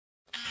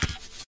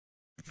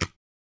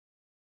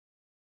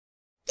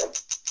Hey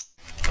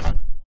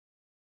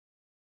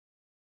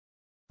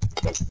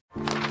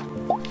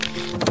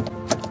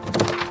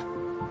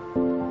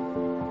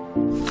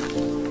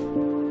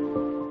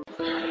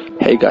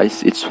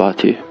guys, it's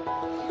Fatih,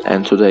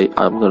 and today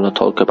I'm gonna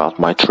talk about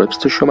my trips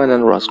to Shumen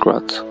and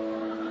Razgrad.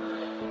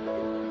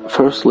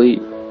 Firstly,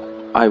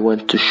 I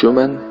went to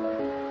Shumen,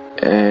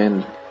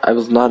 and I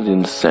was not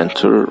in the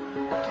center.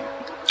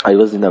 I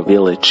was in a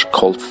village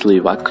called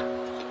Slivak,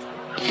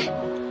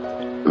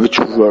 which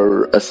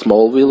were a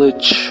small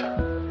village.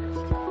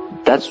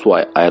 That's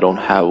why I don't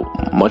have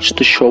much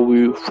to show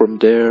you from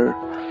there,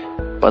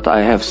 but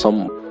I have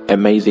some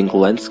amazing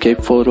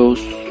landscape photos,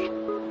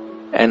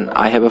 and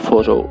I have a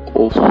photo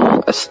of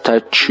a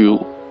statue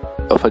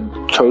of a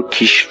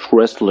Turkish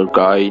wrestler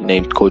guy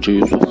named Koca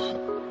Yusuf.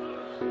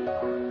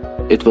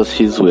 It was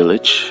his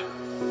village,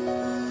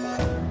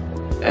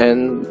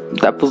 and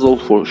that was all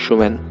for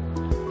Shumen.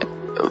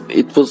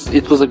 It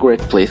was a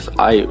great place.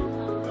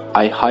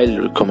 I highly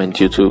recommend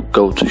you to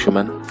go to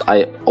Shumen.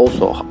 I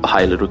also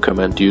highly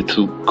recommend you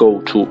to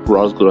go to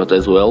Razgrad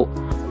as well.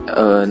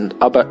 And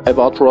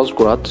about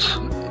Razgrad,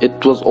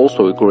 it was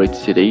also a great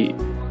city,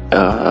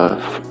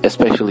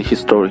 especially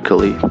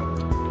historically.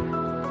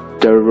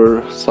 There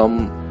were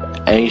some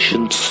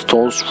ancient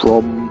stones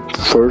from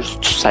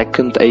 1st,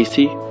 2nd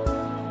AC,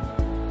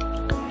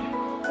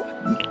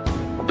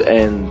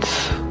 and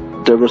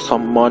there were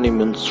some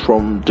monuments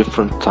from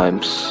different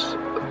times,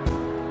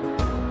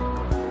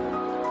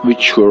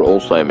 which were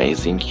also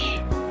amazing.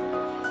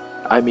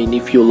 I mean,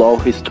 if you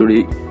love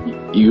history,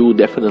 you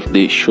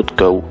definitely should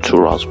go to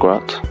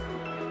Razgrad.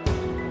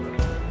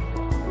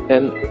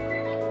 And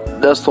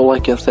that's all I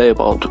can say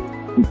about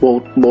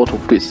both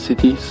of these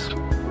cities.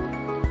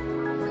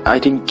 I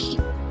think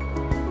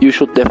you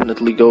should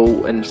definitely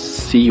go and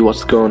see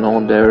what's going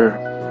on there.